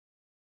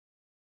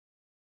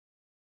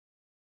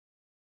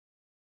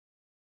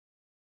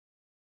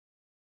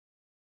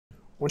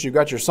Once you've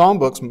got your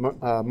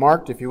songbooks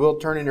marked, if you will,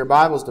 turn in your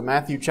Bibles to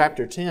Matthew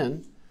chapter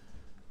 10.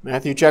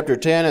 Matthew chapter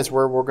 10 is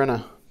where we're going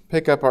to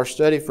pick up our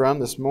study from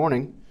this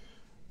morning.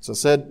 As I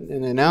said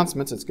in the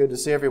announcements, it's good to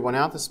see everyone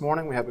out this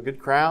morning. We have a good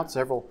crowd,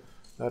 several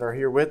that are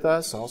here with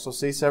us. I also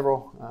see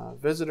several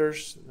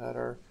visitors that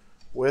are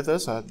with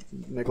us. I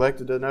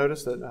neglected to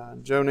notice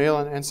that Joe Neal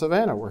and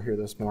Savannah were here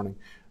this morning.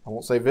 I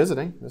won't say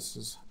visiting. This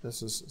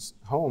is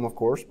home, of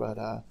course, but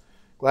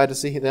glad to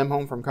see them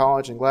home from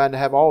college and glad to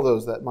have all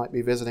those that might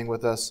be visiting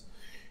with us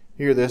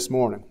here this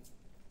morning.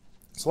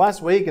 So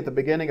last week at the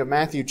beginning of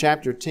Matthew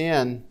chapter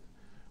 10,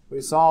 we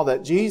saw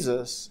that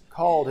Jesus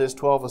called His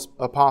 12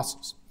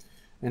 apostles.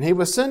 And He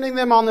was sending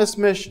them on this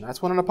mission.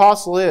 That's what an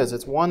apostle is.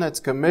 It's one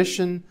that's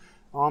commissioned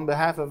on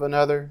behalf of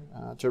another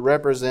to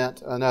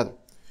represent another.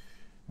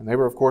 And they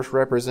were, of course,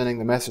 representing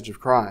the message of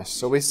Christ.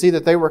 So we see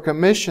that they were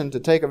commissioned to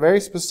take a very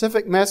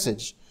specific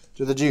message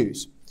to the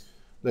Jews.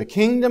 The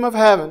kingdom of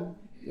heaven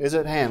is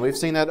at hand. We've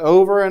seen that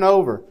over and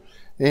over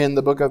in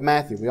the book of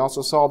Matthew. We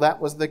also saw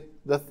that was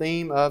the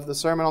theme of the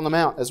Sermon on the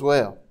Mount as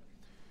well.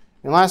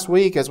 And last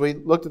week, as we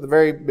looked at the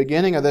very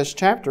beginning of this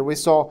chapter, we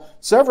saw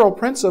several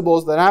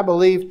principles that I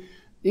believe,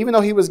 even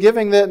though He was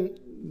giving them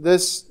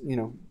this,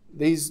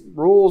 these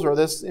rules or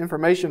this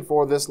information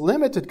for this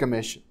limited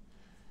commission,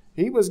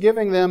 He was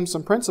giving them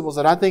some principles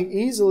that I think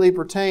easily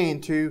pertain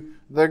to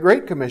the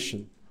Great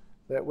Commission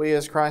that we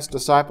as Christ's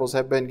disciples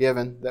have been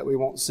given that we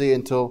won't see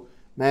until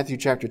Matthew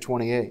chapter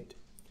 28.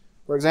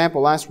 For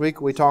example, last week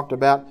we talked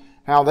about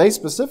how they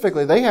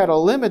had a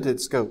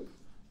limited scope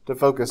to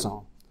focus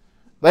on.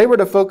 They were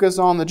to focus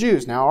on the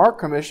Jews. Now our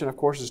commission, of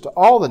course, is to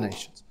all the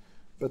nations,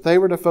 but they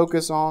were to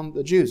focus on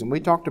the Jews. And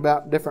we talked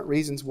about different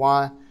reasons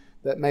why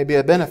that may be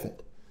a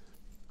benefit.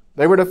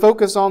 They were to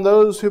focus on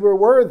those who were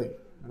worthy.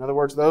 In other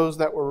words, those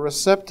that were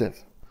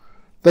receptive.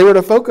 They were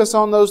to focus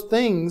on those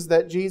things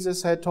that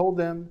Jesus had told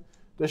them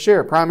to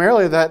share.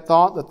 Primarily that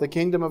thought that the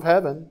kingdom of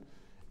heaven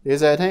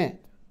is at hand.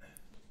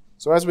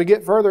 So as we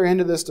get further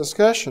into this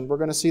discussion, we're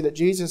going to see that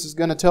Jesus is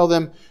going to tell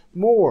them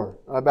more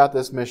about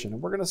this mission.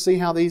 And we're going to see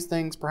how these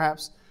things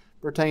perhaps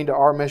pertain to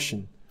our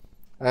mission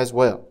as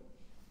well.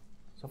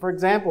 So for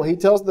example, He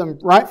tells them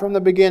right from the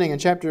beginning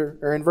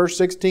in verse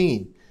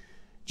 16,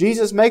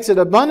 Jesus makes it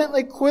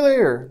abundantly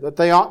clear that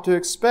they ought to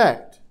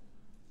expect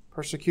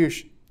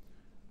persecution.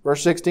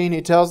 Verse 16,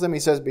 He tells them, He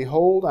says,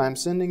 "Behold, I am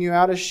sending you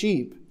out as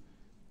sheep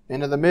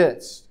into the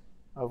midst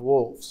of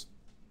wolves."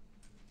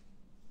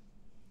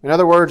 In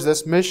other words,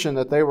 this mission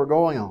that they were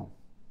going on,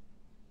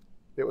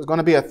 it was going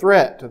to be a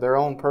threat to their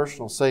own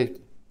personal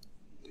safety.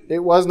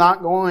 It was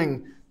not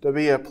going to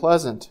be a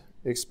pleasant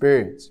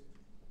experience.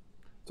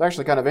 It's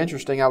actually kind of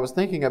interesting. I was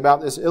thinking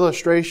about this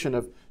illustration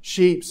of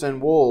sheep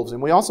and wolves,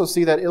 and we also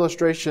see that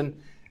illustration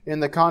in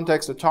the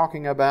context of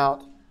talking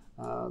about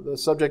the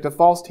subject of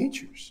false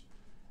teachers.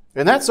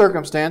 In that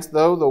circumstance,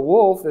 though, the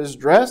wolf is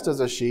dressed as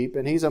a sheep,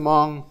 and he's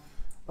among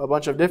a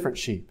bunch of different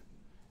sheep.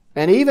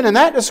 And even in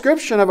that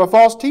description of a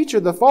false teacher,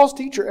 the false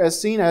teacher is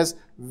seen as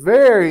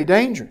very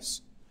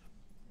dangerous.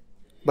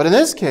 But in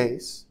this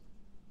case,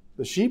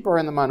 the sheep are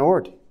in the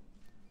minority.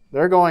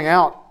 They're going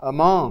out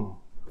among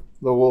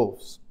the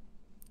wolves.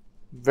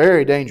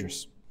 Very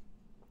dangerous.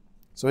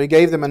 So He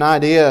gave them an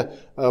idea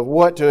of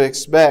what to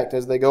expect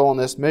as they go on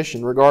this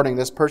mission regarding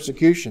this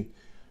persecution.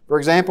 For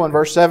example, in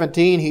verse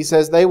 17, He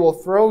says, "They will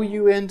throw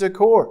you into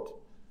court."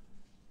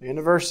 In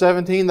verse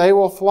 17, "They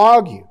will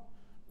flog you."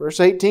 Verse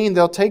 18,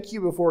 "They'll take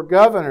you before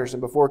governors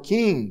and before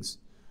kings."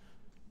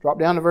 Drop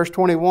down to verse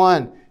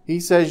 21. He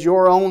says,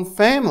 "Your own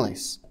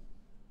families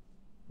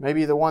may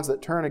be the ones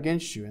that turn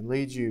against you and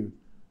lead you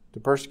to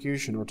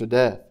persecution or to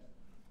death."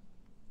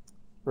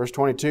 Verse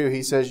 22,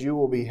 He says, "You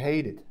will be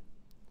hated."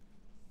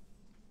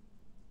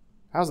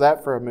 How's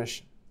that for a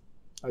mission?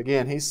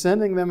 Again, He's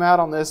sending them out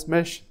on this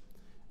mission,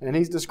 and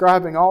He's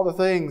describing all the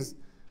things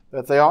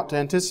that they ought to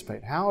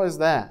anticipate. How is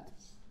that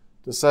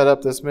to set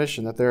up this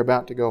mission that they're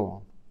about to go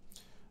on?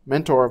 A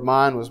mentor of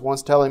mine was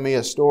once telling me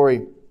a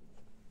story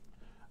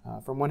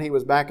from when he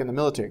was back in the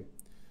military.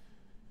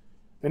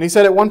 And he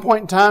said at one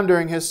point in time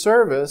during his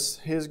service,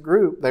 his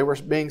group, they were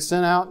being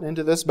sent out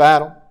into this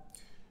battle.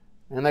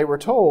 And they were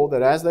told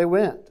that as they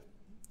went,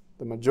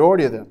 the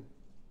majority of them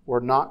were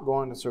not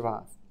going to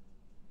survive.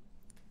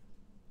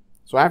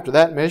 So after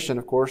that mission,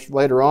 of course,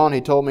 later on,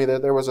 he told me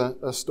that there was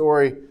a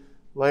story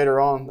later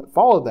on that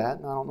followed that.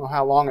 And I don't know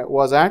how long it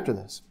was after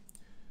this.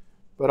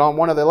 But on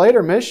one of the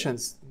later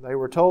missions, they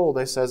were told,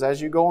 they says,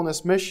 as you go on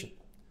this mission,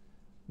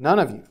 none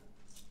of you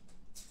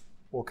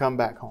will come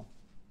back home.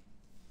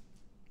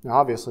 Now,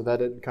 obviously, that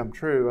didn't come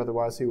true.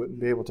 Otherwise, he wouldn't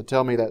be able to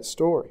tell me that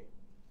story.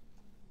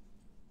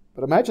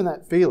 But imagine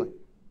that feeling.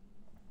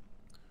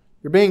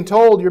 You're being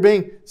told you're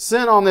being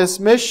sent on this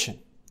mission,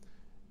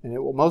 and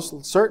it will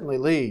most certainly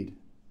lead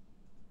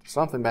to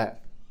something bad.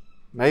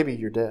 Maybe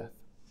your death.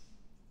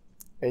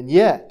 And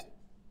yet,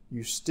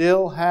 you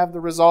still have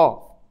the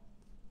resolve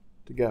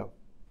to go.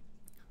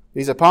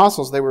 These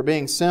apostles, they were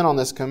being sent on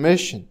this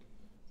commission.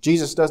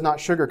 Jesus does not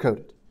sugarcoat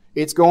it.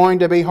 It's going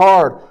to be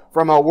hard.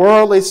 From a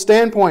worldly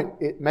standpoint,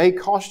 it may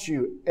cost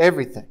you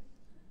everything.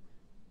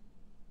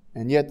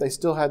 and yet they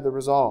still had the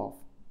resolve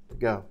to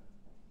go.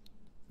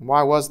 And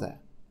why was that?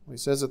 Well, he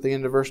says at the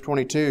end of verse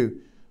 22,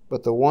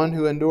 "But the one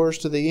who endures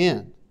to the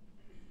end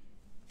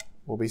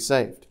will be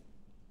saved."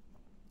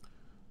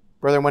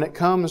 Brethren, when it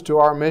comes to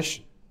our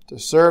mission to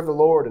serve the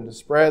Lord and to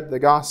spread the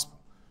gospel,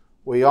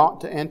 we ought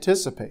to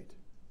anticipate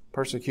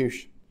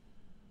persecution.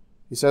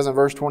 He says in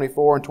verse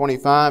 24 and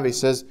 25, he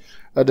says,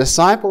 "A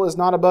disciple is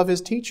not above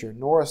his teacher,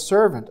 nor a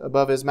servant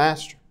above his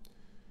master.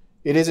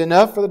 It is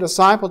enough for the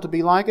disciple to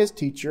be like his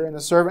teacher and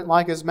the servant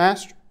like his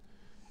master.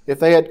 If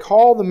they had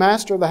called the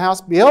master of the house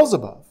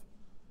Beelzebub,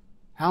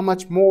 how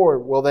much more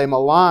will they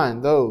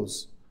malign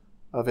those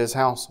of his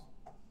household?"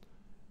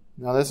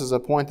 Now this is a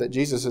point that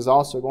Jesus is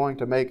also going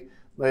to make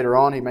later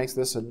on. He makes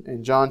this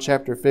in John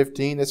chapter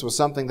 15. This was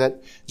something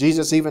that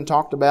Jesus even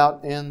talked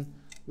about in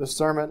the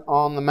Sermon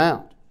on the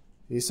Mount.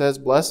 He says,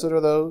 "Blessed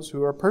are those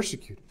who are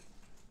persecuted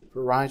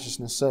for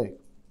righteousness' sake."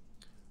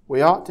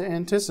 We ought to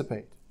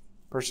anticipate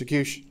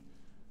persecution.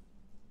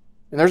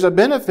 And there's a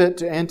benefit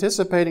to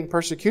anticipating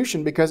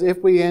persecution, because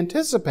if we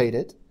anticipate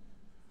it,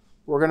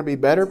 we're going to be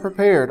better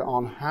prepared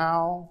on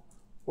how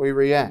we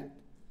react.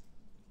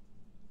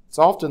 It's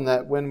often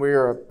that when we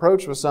are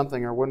approached with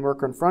something or when we're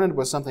confronted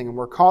with something and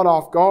we're caught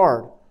off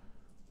guard,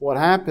 what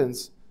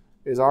happens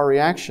is our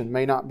reaction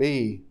may not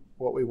be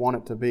what we want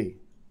it to be.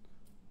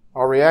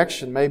 Our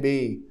reaction may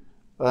be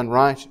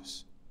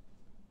unrighteous.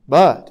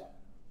 But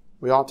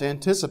we ought to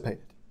anticipate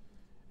it.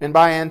 And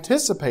by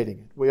anticipating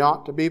it, we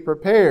ought to be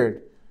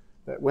prepared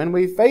that when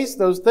we face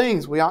those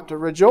things, we ought to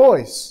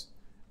rejoice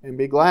and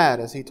be glad,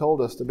 as He told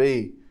us to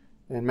be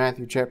in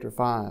Matthew chapter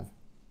 5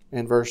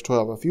 and verse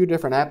 12. A few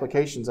different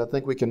applications I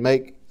think we can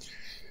make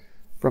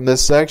from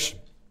this section.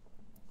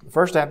 The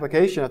first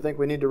application I think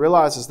we need to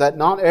realize is that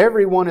not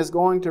everyone is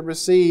going to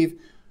receive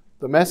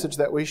the message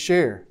that we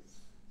share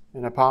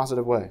in a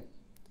positive way.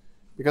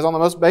 Because on the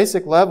most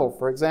basic level,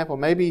 for example,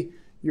 maybe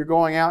you're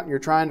going out and you're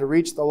trying to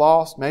reach the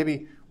lost.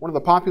 Maybe one of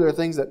the popular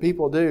things that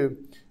people do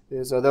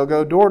is they'll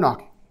go door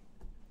knocking.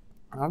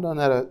 I've done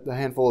that a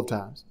handful of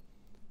times.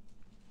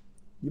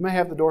 You may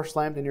have the door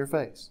slammed in your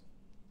face.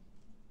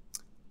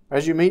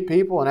 As you meet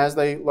people and as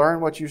they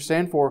learn what you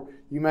stand for,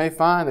 you may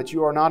find that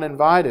you are not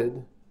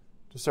invited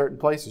to certain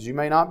places. You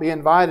may not be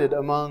invited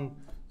among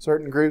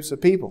certain groups of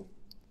people.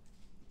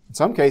 In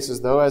some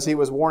cases, though, as He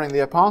was warning the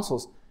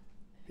apostles,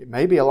 it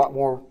may be a lot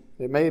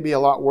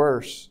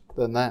worse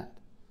than that.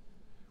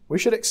 We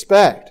should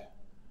expect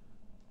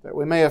that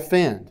we may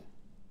offend,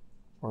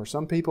 or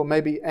some people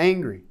may be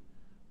angry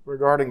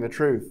regarding the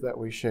truth that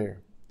we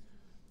share.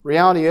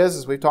 Reality is,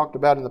 as we've talked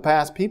about in the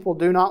past, people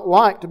do not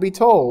like to be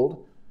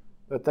told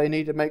that they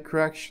need to make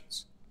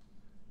corrections.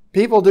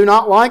 People do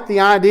not like the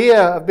idea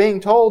of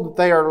being told that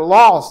they are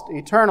lost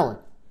eternally.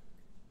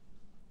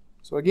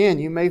 So again,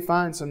 you may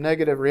find some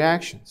negative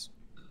reactions.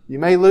 You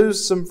may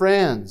lose some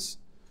friends.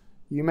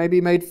 You may be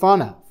made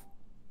fun of.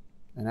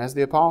 And as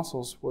the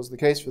apostles was the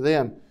case for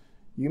them,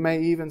 you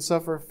may even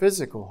suffer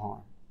physical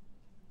harm.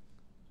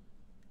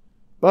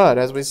 But,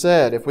 as we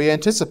said, if we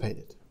anticipate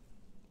it,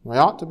 we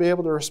ought to be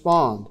able to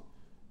respond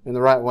in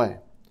the right way.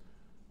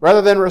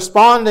 Rather than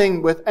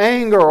responding with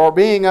anger or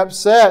being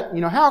upset,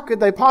 how could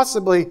they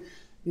possibly,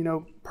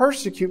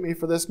 persecute me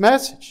for this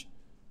message?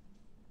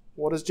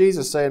 What does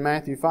Jesus say in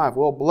Matthew 5?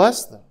 We'll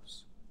bless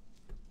those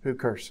who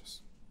curse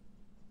us.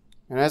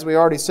 And as we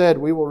already said,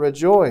 we will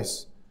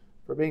rejoice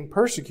for being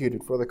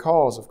persecuted for the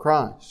cause of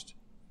Christ.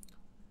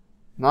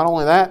 Not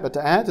only that, but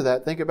to add to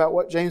that, think about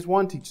what James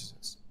 1 teaches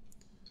us.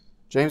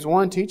 James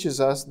 1 teaches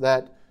us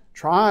that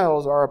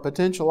trials are a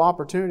potential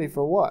opportunity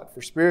for what?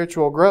 For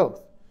spiritual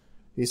growth.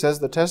 He says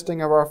the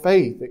testing of our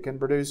faith, it can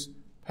produce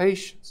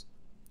patience.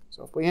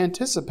 So if we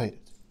anticipate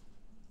it,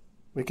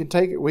 we can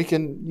take it, we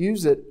can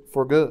use it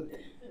for good.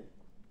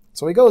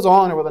 So he goes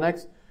on over the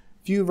next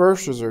few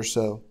verses or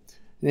so.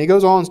 And he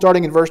goes on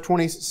starting in verse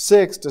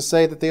 26 to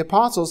say that the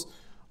apostles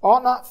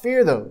ought not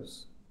fear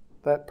those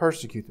that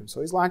persecute them. So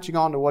he's latching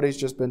on to what he's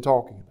just been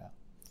talking about.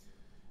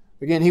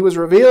 Again, he was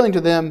revealing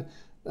to them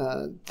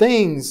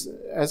things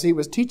as he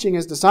was teaching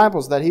his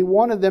disciples that he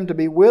wanted them to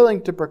be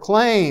willing to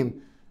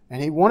proclaim,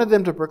 and he wanted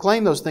them to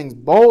proclaim those things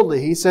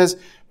boldly. He says,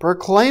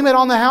 proclaim it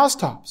on the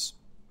housetops.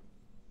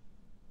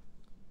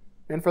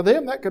 And for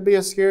them, that could be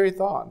a scary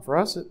thought. And for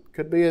us, it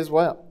could be as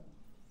well.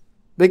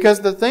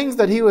 Because the things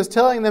that he was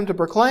telling them to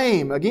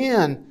proclaim,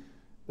 again,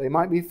 they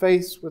might be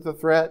faced with the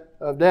threat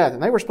of death.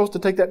 And they were supposed to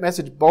take that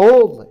message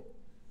boldly.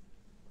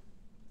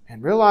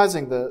 And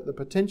realizing the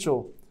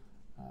potential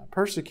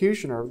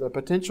persecution or the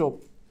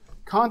potential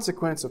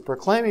consequence of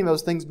proclaiming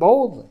those things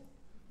boldly,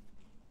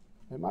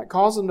 it might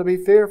cause them to be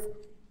fearful.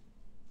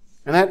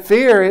 And that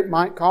fear, it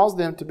might cause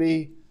them to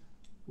be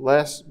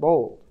less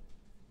bold.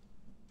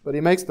 But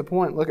he makes the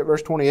point, look at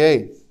verse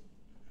 28.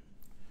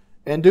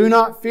 And do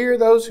not fear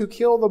those who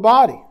kill the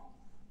body,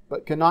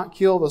 but cannot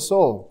kill the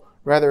soul.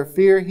 Rather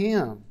fear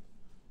Him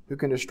who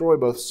can destroy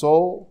both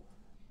soul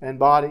and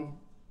body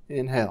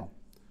in hell.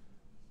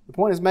 The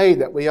point is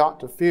made that we ought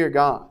to fear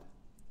God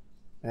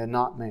and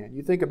not man.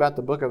 You think about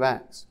the book of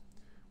Acts.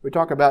 We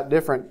talk about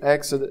different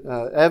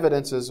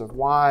evidences of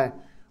why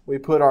we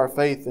put our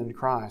faith in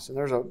Christ. And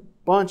there's a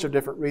bunch of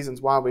different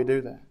reasons why we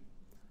do that.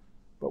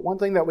 But one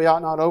thing that we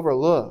ought not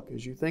overlook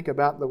is you think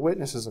about the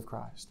witnesses of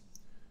Christ.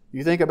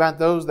 You think about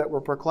those that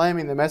were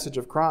proclaiming the message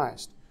of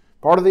Christ.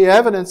 Part of the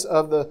evidence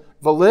of the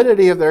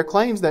validity of their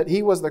claims that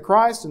He was the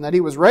Christ and that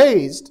He was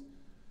raised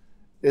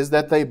is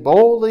that they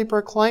boldly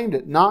proclaimed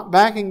it, not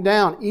backing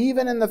down,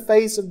 even in the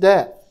face of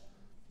death.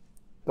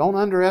 Don't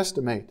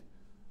underestimate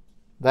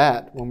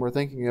that when we're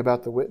thinking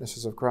about the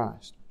witnesses of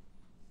Christ.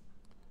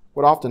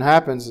 What often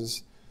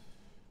happens,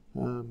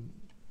 and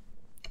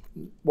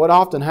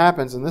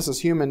this is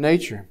human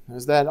nature,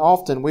 is that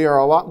often we are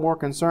a lot more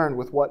concerned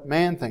with what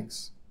man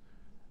thinks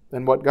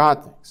than what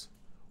God thinks.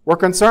 We're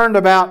concerned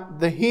about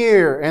the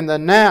here and the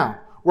now.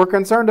 We're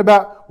concerned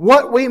about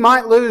what we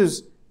might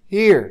lose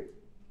here.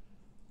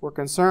 We're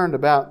concerned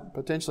about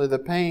potentially the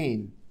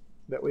pain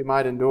that we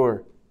might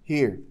endure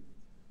here.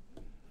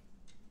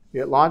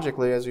 Yet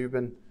logically, as you've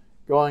been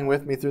going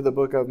with me through the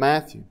book of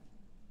Matthew,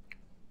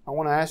 I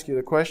want to ask you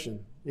the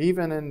question,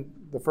 even in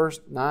the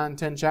first 9,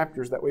 10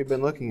 chapters that we've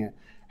been looking at,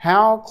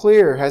 how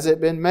clear has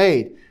it been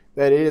made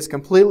that it is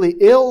completely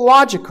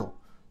illogical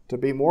to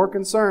be more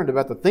concerned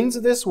about the things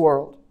of this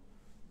world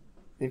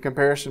in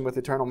comparison with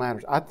eternal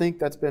matters? I think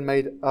that's been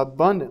made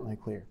abundantly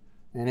clear,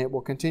 and it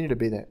will continue to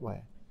be that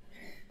way.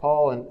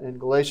 Paul in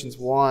Galatians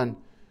 1,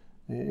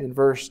 in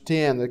verse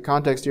 10, the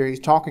context here, he's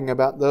talking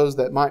about those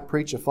that might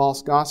preach a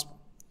false gospel.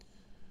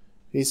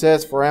 He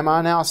says, "For am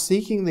I now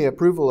seeking the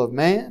approval of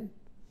man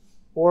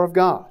or of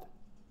God?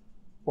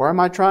 Or am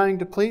I trying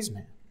to please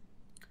man?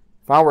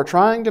 If I were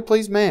trying to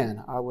please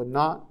man, I would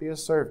not be a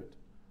servant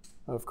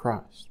of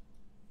Christ."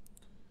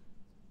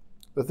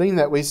 The thing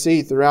that we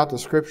see throughout the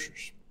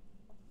Scriptures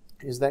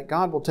is that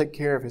God will take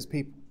care of His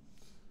people.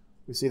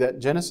 We see that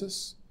in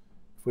Genesis.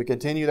 If we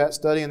continue that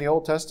study in the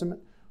Old Testament,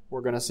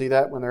 we're going to see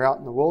that when they're out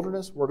in the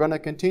wilderness. We're going to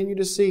continue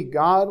to see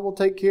God will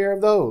take care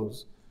of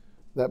those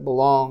that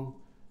belong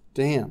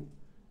to Him.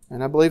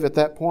 And I believe at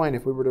that point,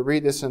 if we were to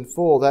read this in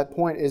full, that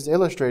point is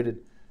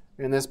illustrated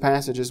in this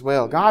passage as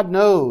well. God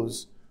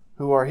knows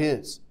who are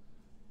His.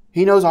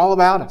 He knows all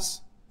about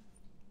us.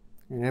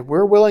 And if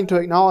we're willing to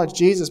acknowledge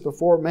Jesus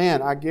before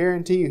man, I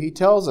guarantee you, He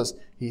tells us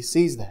He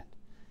sees that.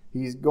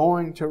 He's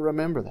going to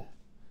remember that.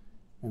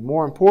 And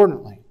more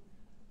importantly,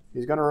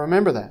 He's going to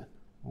remember that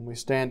when we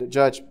stand at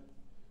judgment.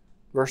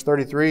 Verse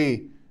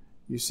 33,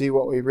 you see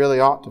what we really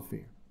ought to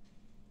fear.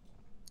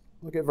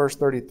 Look at verse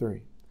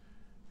 33.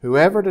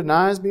 "Whoever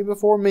denies me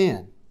before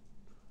men,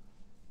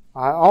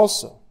 I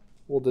also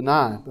will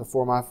deny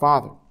before my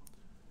Father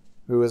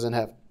who is in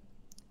heaven."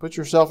 Put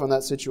yourself in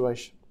that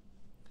situation.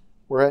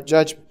 We're at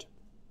judgment.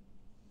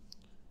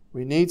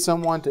 We need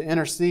someone to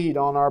intercede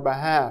on our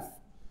behalf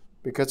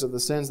because of the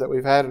sins that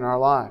we've had in our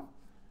life.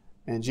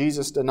 And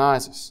Jesus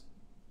denies us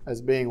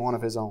as being one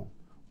of His own.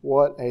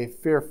 What a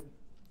fearful,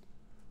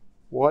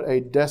 what a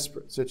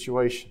desperate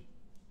situation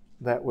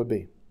that would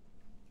be.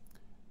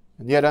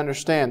 And yet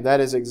understand that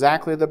is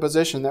exactly the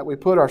position that we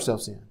put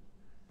ourselves in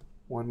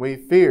when we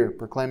fear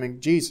proclaiming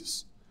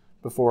Jesus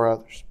before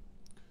others.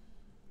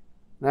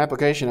 An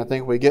application I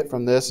think we get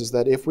from this is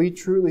that if we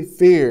truly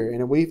fear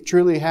and if we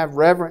truly have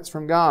reverence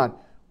from God,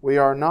 we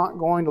are not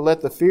going to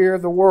let the fear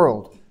of the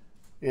world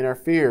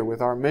interfere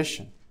with our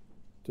mission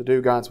to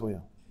do God's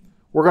will.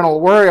 We're going to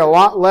worry a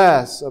lot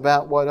less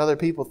about what other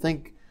people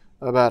think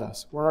about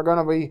us.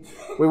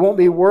 We won't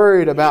be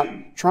worried about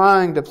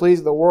trying to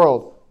please the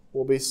world.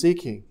 We'll be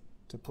seeking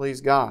to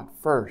please God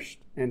first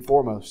and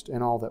foremost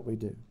in all that we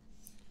do.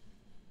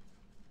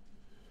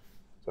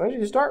 So as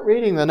you start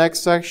reading the next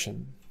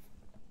section,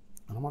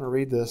 I'm going to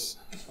read this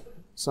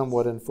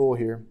somewhat in full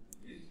here.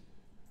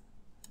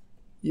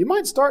 You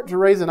might start to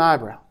raise an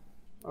eyebrow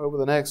over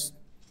the next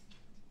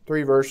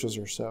 3 verses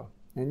or so.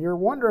 And you're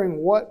wondering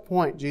what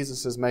point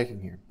Jesus is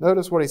making here.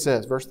 Notice what He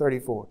says, verse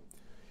 34.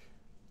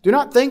 "Do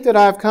not think that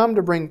I have come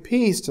to bring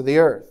peace to the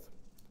earth.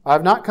 I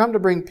have not come to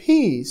bring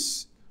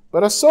peace,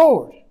 but a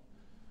sword.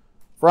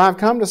 For I have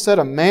come to set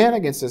a man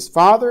against his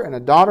father, and a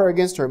daughter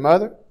against her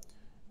mother,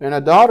 and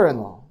a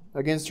daughter-in-law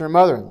against her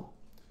mother-in-law."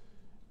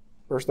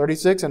 Verse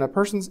 36, "And a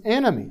person's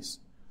enemies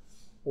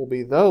will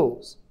be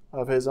those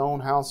of his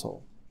own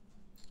household."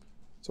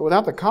 So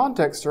without the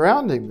context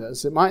surrounding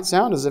this, it might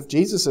sound as if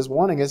Jesus is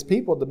wanting His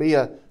people to be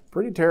a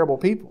pretty terrible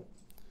people.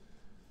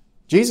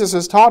 Jesus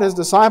has taught His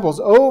disciples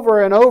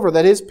over and over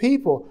that His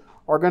people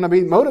are going to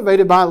be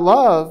motivated by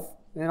love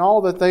in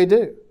all that they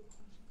do.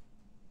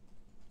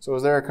 So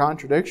is there a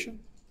contradiction?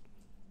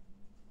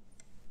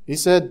 He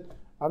said,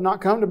 "I've not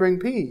come to bring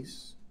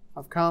peace.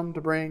 I've come to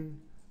bring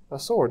a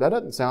sword." That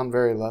doesn't sound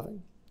very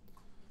loving.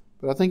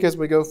 But I think as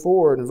we go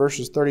forward in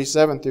verses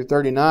 37 through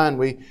 39,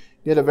 we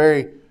get a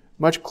very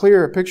much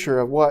clearer picture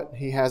of what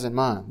He has in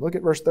mind. Look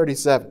at verse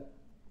 37.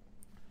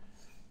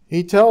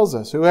 He tells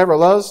us, "Whoever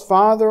loves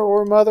father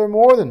or mother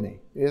more than me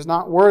is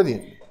not worthy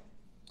of me.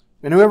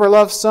 And whoever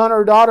loves son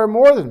or daughter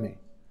more than me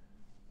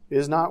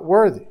is not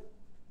worthy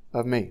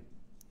of me."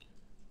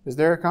 Is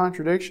there a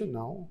contradiction?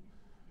 No.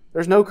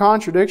 There's no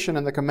contradiction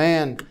in the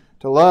command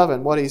to love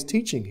and what He's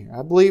teaching here.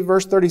 I believe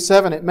verse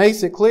 37, it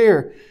makes it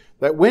clear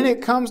that when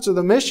it comes to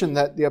the mission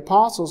that the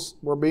apostles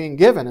were being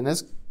given, and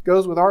this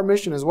goes with our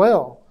mission as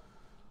well,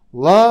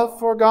 love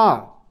for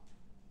God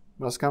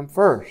must come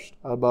first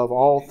above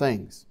all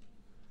things.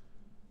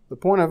 The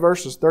point of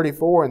verses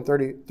 34 and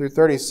 30 through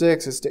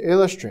 36 is to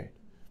illustrate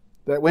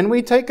that when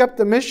we take up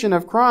the mission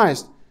of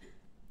Christ,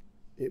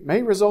 it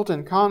may result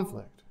in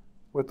conflict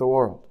with the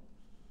world.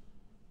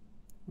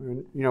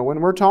 When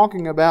we're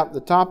talking about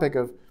the topic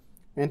of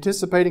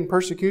anticipating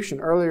persecution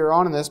earlier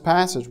on in this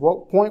passage,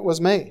 what point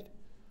was made?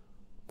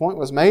 The point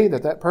was made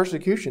that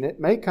persecution, it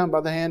may come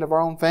by the hand of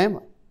our own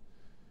family.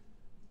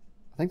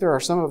 I think there are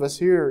some of us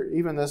here,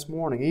 even this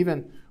morning,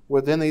 even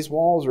within these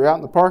walls or out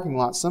in the parking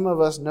lot, some of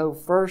us know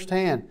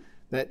firsthand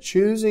that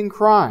choosing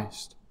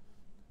Christ,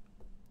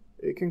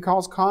 it can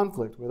cause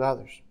conflict with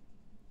others,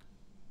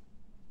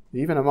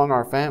 even among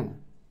our family.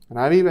 And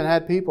I've even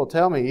had people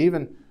tell me,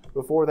 even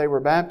before they were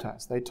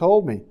baptized, they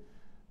told me,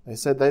 they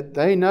said that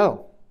they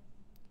know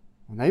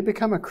when they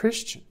become a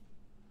Christian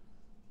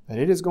that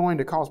it is going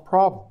to cause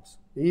problems,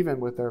 even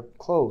with their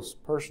close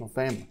personal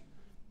family.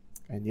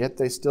 And yet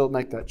they still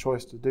make that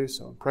choice to do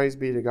so. And praise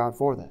be to God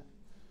for that.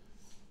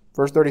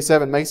 Verse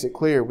 37 makes it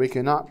clear we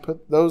cannot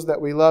put those that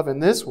we love in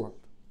this world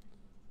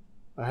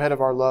ahead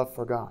of our love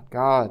for God.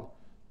 God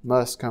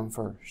must come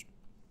first.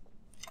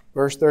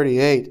 Verse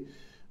 38,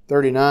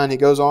 39, he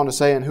goes on to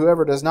say, and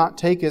whoever does not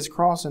take his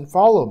cross and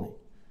follow me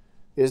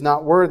is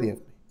not worthy of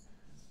me.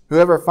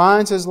 Whoever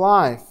finds his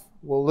life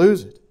will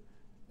lose it,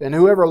 and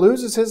whoever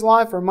loses his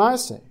life for my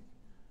sake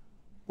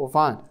will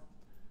find it.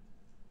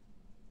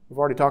 We've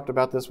already talked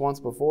about this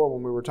once before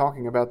when we were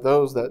talking about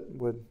those that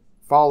would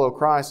follow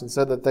Christ and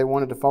said that they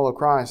wanted to follow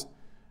Christ.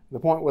 The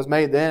point was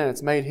made then, and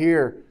it's made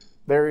here,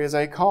 there is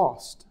a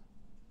cost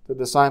to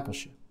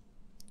discipleship.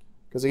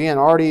 Because again,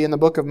 already in the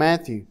book of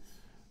Matthew,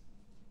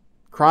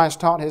 Christ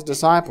taught His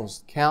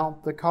disciples,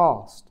 count the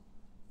cost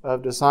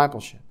of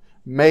discipleship.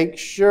 Make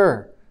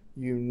sure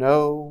you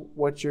know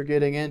what you're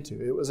getting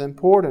into. It was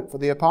important for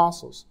the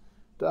apostles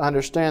to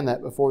understand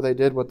that before they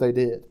did what they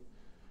did.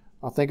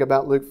 I'll think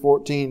about Luke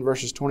 14,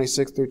 verses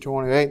 26 through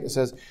 28 that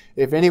says,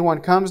 if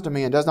anyone comes to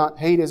me and does not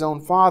hate his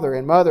own father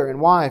and mother and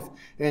wife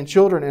and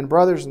children and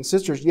brothers and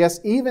sisters, yes,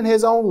 even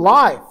his own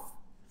life,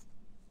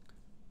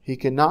 he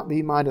cannot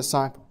be my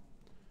disciple.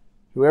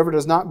 Whoever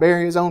does not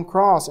bear his own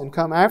cross and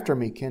come after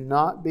me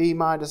cannot be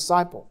my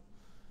disciple.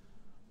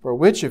 For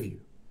which of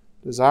you,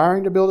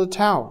 desiring to build a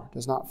tower,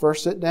 does not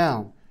first sit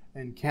down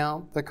and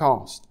count the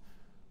cost,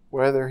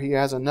 whether he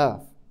has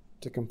enough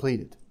to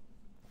complete it?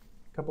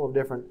 A couple of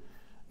different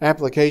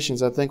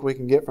applications I think we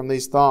can get from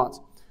these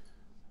thoughts.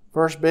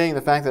 First being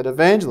the fact that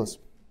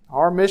evangelism,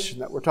 our mission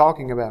that we're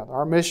talking about,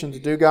 our mission to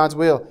do God's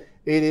will,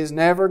 it is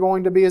never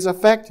going to be as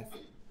effective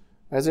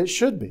as it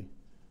should be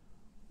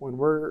when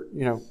we're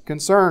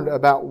concerned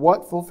about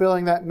what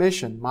fulfilling that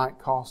mission might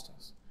cost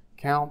us.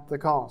 Count the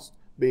cost.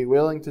 Be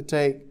willing to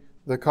take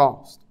the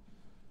cost.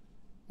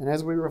 And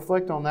as we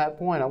reflect on that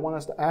point, I want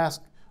us to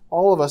ask,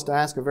 all of us to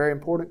ask a very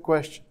important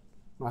question,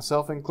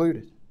 myself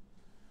included.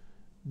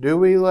 Do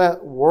we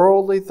let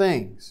worldly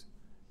things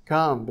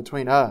come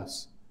between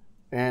us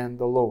and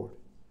the Lord?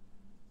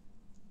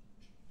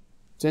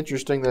 It's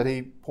interesting that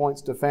he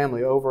points to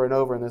family over and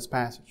over in this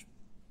passage.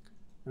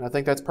 And I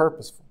think that's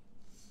purposeful.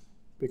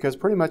 Because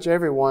pretty much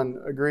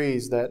everyone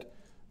agrees that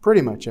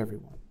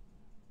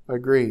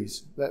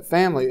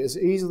family is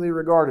easily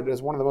regarded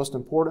as one of the most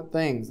important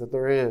things that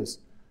there is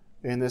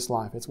in this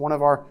life. It's one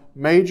of our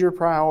major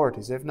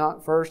priorities. If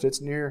not first,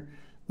 it's near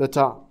the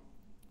top.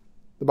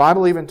 The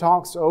Bible even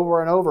talks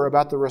over and over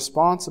about the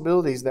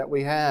responsibilities that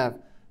we have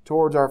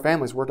towards our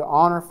families. We're to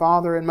honor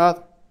father and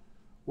mother.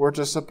 We're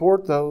to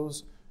support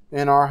those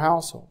in our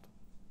household.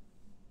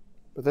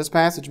 But this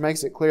passage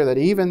makes it clear that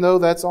even though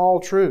that's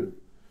all true,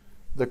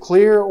 the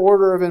clear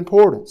order of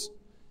importance,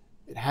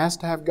 it has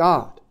to have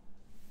God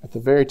at the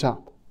very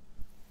top.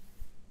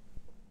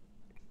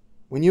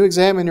 When you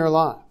examine your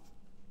life,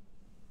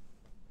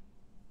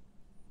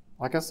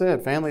 like I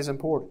said, family is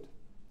important.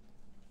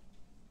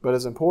 But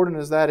as important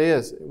as that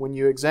is, when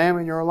you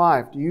examine your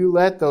life, do you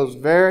let those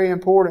very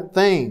important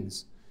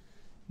things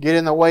get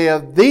in the way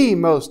of the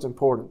most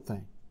important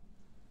thing?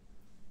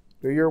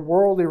 Do your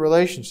worldly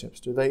relationships,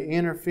 do they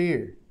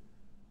interfere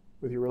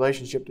with your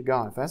relationship to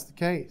God? If that's the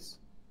case,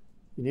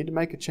 you need to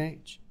make a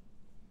change.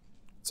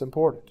 It's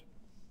important.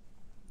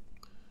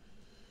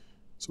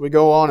 So we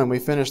go on and we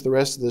finish the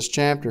rest of this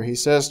chapter. He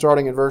says,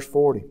 starting in verse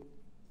 40,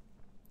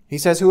 he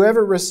says,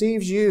 whoever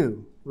receives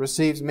you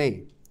receives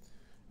me.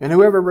 And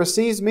whoever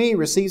receives me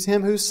receives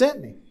him who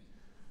sent me.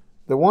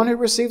 The one who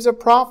receives a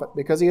prophet,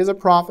 because he is a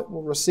prophet,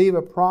 will receive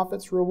a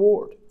prophet's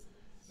reward.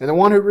 And the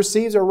one who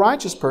receives a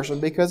righteous person,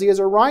 because he is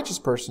a righteous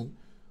person,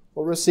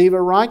 will receive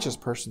a righteous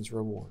person's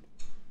reward.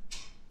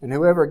 And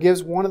whoever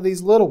gives one of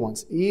these little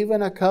ones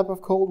even a cup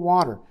of cold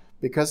water,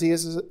 because he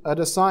is a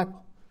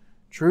disciple,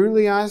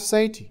 truly I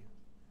say to you,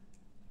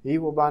 he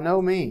will by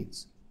no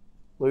means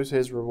lose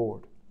his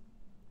reward.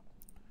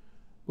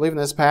 I believe in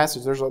this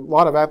passage there's a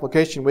lot of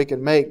application we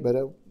can make, but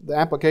the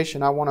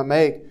application I want to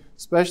make,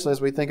 especially as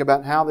we think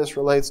about how this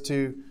relates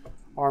to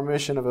our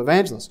mission of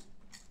evangelism,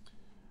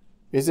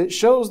 is it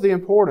shows the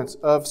importance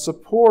of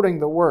supporting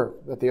the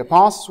work that the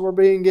apostles were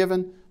being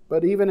given,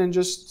 but even in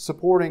just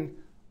supporting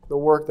the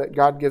work that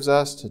God gives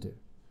us to do.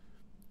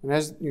 And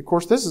of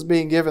course, this is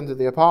being given to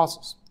the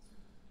apostles.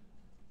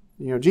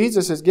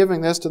 Jesus is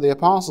giving this to the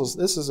apostles.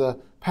 This is a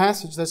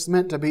passage that's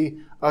meant to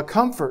be a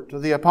comfort to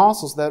the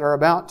apostles that are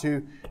about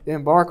to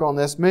embark on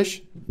this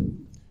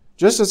mission.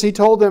 Just as He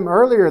told them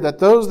earlier that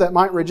those that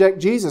might reject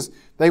Jesus,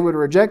 they would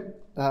reject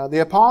the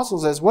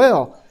apostles as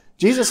well.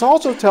 Jesus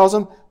also tells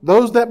them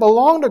those that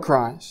belong to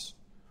Christ,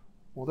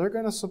 well, they're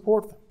going to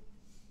support them.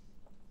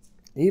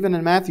 Even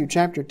in Matthew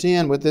chapter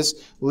 10, with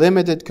this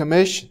limited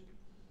commission,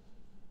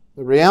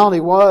 the reality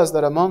was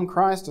that among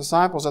Christ's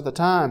disciples at the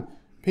time,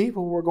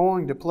 people were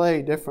going to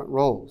play different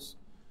roles.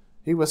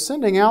 He was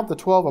sending out the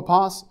 12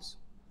 apostles.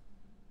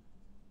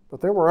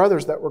 But there were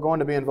others that were going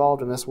to be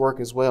involved in this work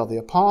as well. The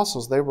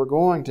apostles, they were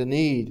going to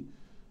need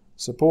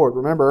support.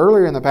 Remember,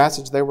 earlier in the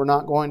passage, they were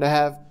not going to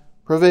have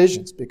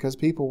provisions because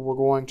people were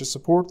going to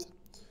support them.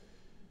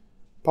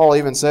 Paul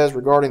even says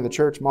regarding the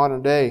church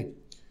modern day, it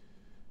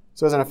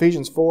says in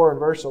Ephesians 4 and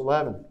verse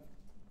 11,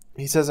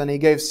 he says, "And He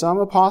gave some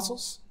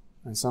apostles,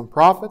 and some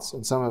prophets,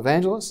 and some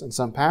evangelists, and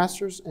some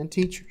pastors and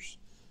teachers."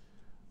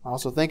 I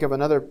also think of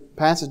another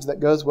passage that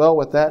goes well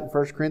with that in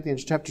 1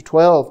 Corinthians chapter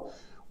 12,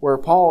 where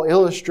Paul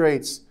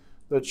illustrates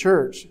the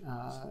church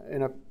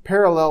in a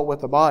parallel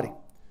with the body.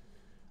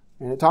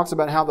 And it talks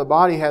about how the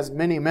body has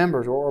many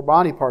members, or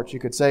body parts, you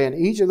could say, and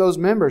each of those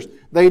members,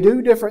 they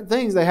do different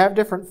things, they have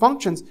different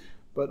functions,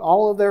 but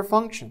all of their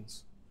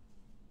functions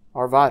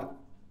are vital. I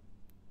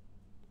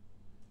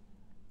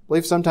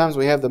believe sometimes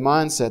we have the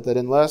mindset that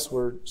unless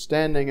we're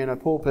standing in a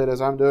pulpit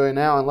as I'm doing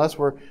now, unless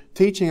we're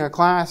teaching a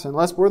class,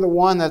 unless we're the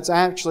one that's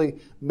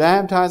actually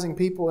baptizing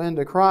people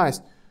into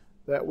Christ,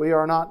 that we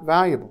are not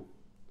valuable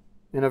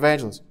in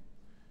evangelism.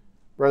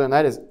 Brethren,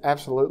 that is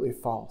absolutely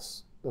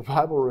false. The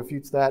Bible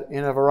refutes that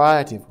in a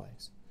variety of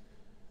ways.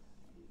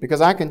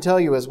 Because I can tell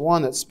you, as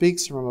one that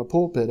speaks from a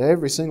pulpit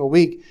every single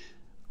week,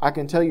 I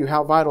can tell you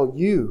how vital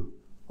you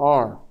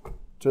are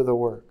to the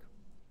work.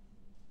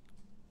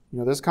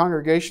 This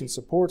congregation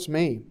supports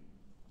me.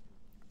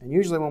 And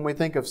usually when we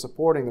think of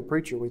supporting the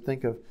preacher, we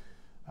think of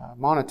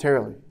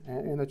monetarily.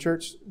 And the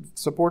church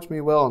supports me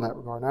well in that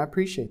regard, and I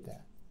appreciate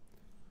that.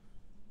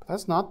 But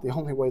that's not the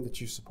only way that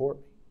you support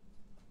me.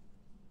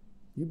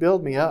 You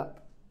build me up.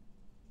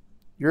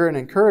 You're an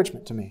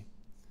encouragement to me.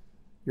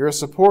 You're a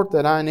support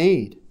that I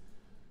need.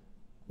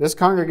 This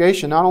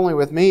congregation, not only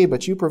with me,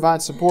 but you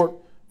provide support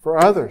for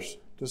others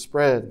to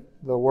spread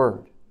the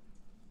word.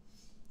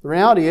 The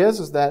reality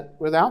is that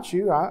without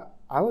you,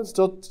 I would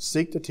still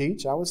seek to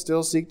teach. I would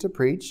still seek to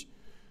preach.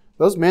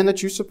 Those men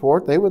that you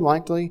support, they would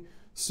likely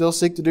still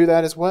seek to do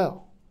that as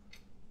well.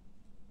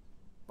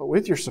 But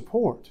with your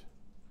support,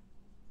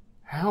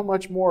 how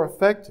much more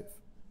effective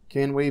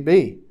can we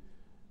be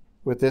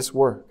with this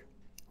work?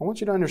 I want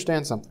you to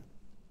understand something.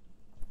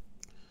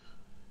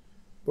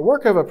 The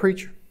work of a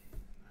preacher,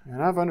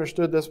 and I've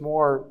understood this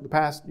more the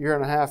past year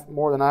and a half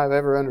more than I've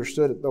ever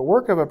understood it. The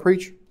work of a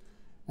preacher,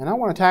 and I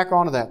want to tack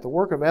onto that, the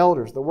work of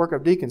elders, the work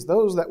of deacons,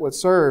 those that would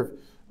serve,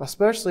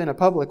 especially in a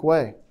public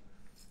way.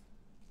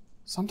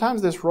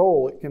 Sometimes this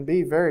role, it can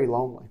be very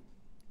lonely.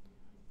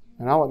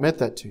 And I'll admit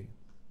that to you.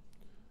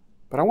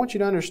 But I want you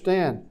to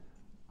understand,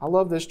 I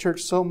love this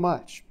church so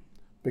much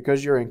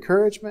because your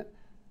encouragement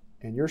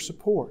and your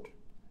support,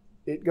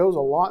 it goes a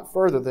lot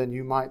further than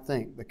you might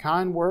think. The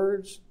kind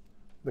words,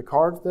 the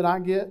cards that I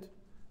get,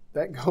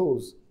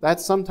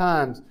 that's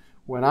sometimes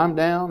when I'm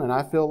down and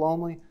I feel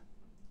lonely,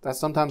 that's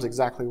sometimes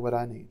exactly what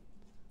I need.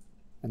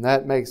 And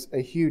that makes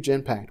a huge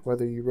impact,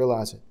 whether you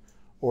realize it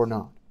or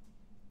not.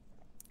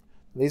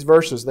 These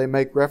verses, they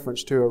make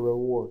reference to a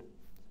reward.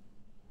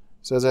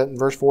 It says that in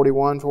verse 40,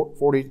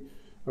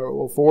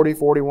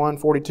 41,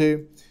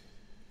 42.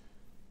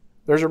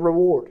 There's a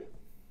reward.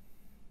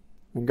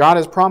 And God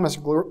has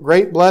promised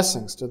great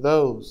blessings to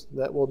those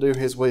that will do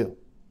His will.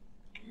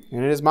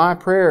 And it is my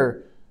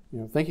prayer,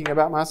 thinking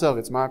about myself,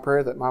 it's my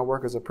prayer that my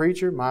work as a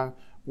preacher, my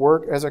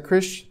work as a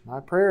Christian, my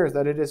prayer is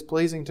that it is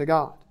pleasing to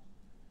God.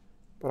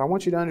 But I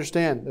want you to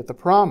understand that the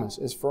promise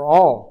is for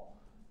all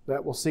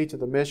that will see to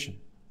the mission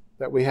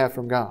that we have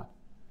from God.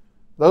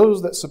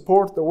 Those that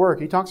support the work,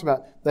 He talks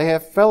about, they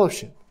have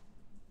fellowship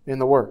in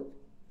the work.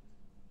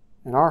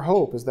 And our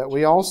hope is that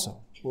we also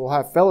will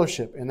have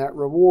fellowship in that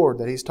reward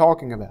that He's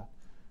talking about,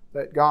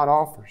 that God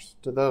offers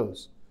to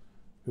those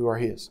who are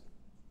His.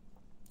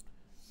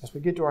 As we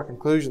get to our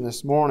conclusion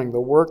this morning, the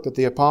work that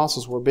the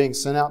apostles were being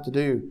sent out to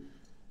do,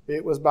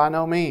 it was by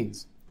no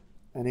means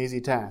an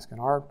easy task.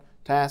 And our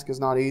task is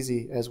not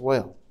easy as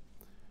well.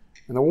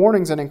 And the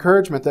warnings and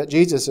encouragement that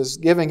Jesus is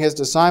giving His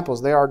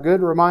disciples, they are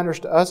good reminders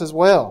to us as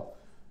well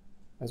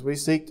as we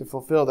seek to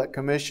fulfill that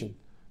commission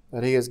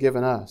that He has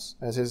given us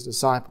as His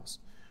disciples.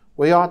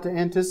 We ought to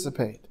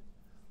anticipate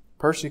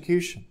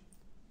persecution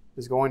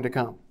is going to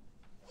come.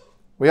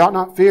 We ought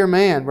not fear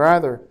man,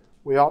 rather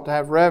we ought to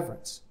have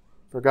reverence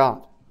for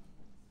God.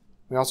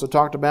 We also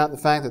talked about the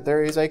fact that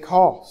there is a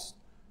cost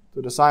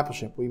to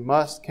discipleship. We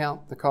must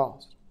count the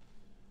cost.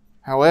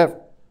 However,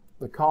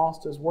 The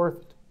cost is worth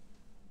it,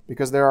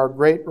 because there are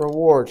great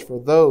rewards for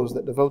those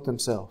that devote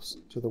themselves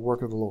to the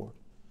work of the Lord.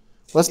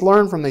 Let's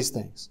learn from these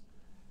things,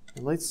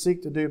 and let's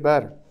seek to do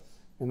better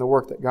in the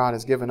work that God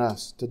has given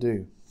us to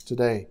do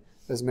today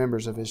as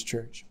members of His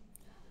church.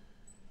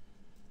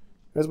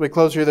 As we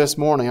close here this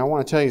morning, I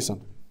want to tell you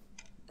something.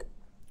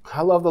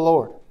 I love the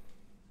Lord.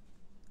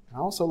 I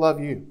also love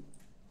you.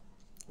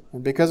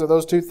 And because of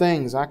those two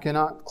things, I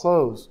cannot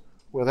close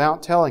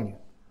without telling you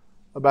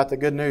about the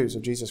good news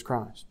of Jesus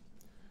Christ.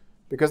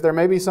 Because there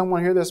may be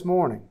someone here this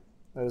morning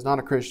that is not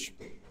a Christian.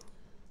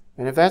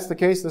 And if that's the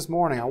case this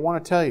morning, I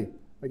want to tell you,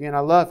 again, I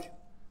love you.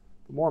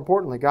 But more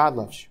importantly, God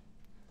loves you.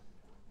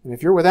 And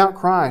if you're without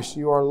Christ,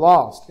 you are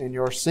lost in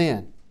your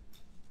sin.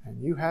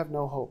 And you have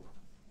no hope.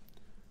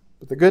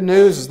 But the good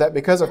news is that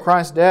because of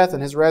Christ's death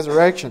and His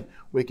resurrection,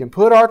 we can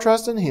put our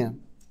trust in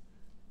Him,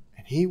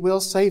 and He will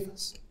save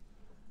us.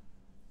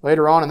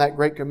 Later on in that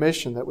Great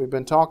Commission that we've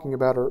been talking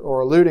about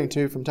or alluding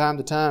to from time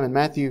to time in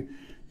Matthew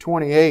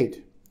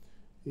 28,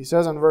 He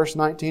says in verse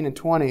 19 and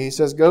 20, He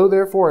says, "Go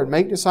therefore and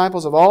make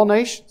disciples of all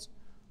nations."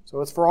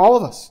 So it's for all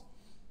of us.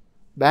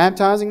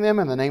 "Baptizing them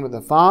in the name of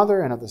the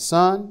Father and of the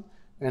Son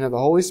and of the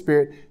Holy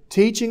Spirit,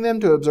 teaching them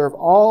to observe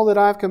all that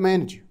I have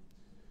commanded you.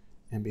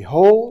 And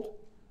behold,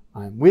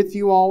 I am with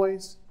you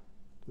always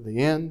to the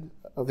end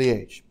of the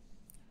age."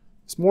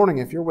 This morning,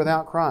 if you're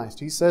without Christ,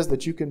 He says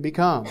that you can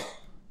become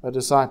a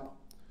disciple.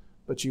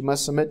 But you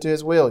must submit to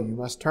His will. You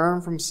must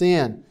turn from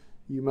sin.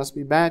 You must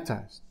be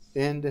baptized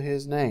into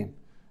His name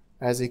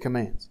as He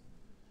commands.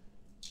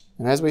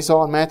 And as we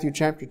saw in Matthew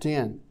chapter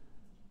 10,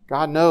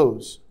 God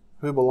knows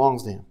who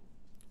belongs to Him.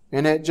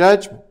 And at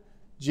judgment,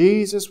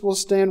 Jesus will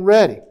stand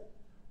ready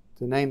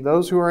to name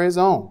those who are His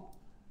own,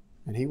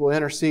 and He will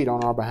intercede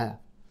on our behalf.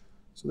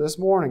 So this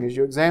morning, as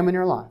you examine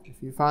your life,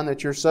 if you find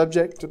that you're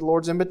subject to the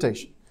Lord's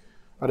invitation,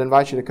 I'd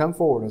invite you to come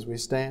forward as we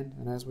stand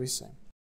and as we sing.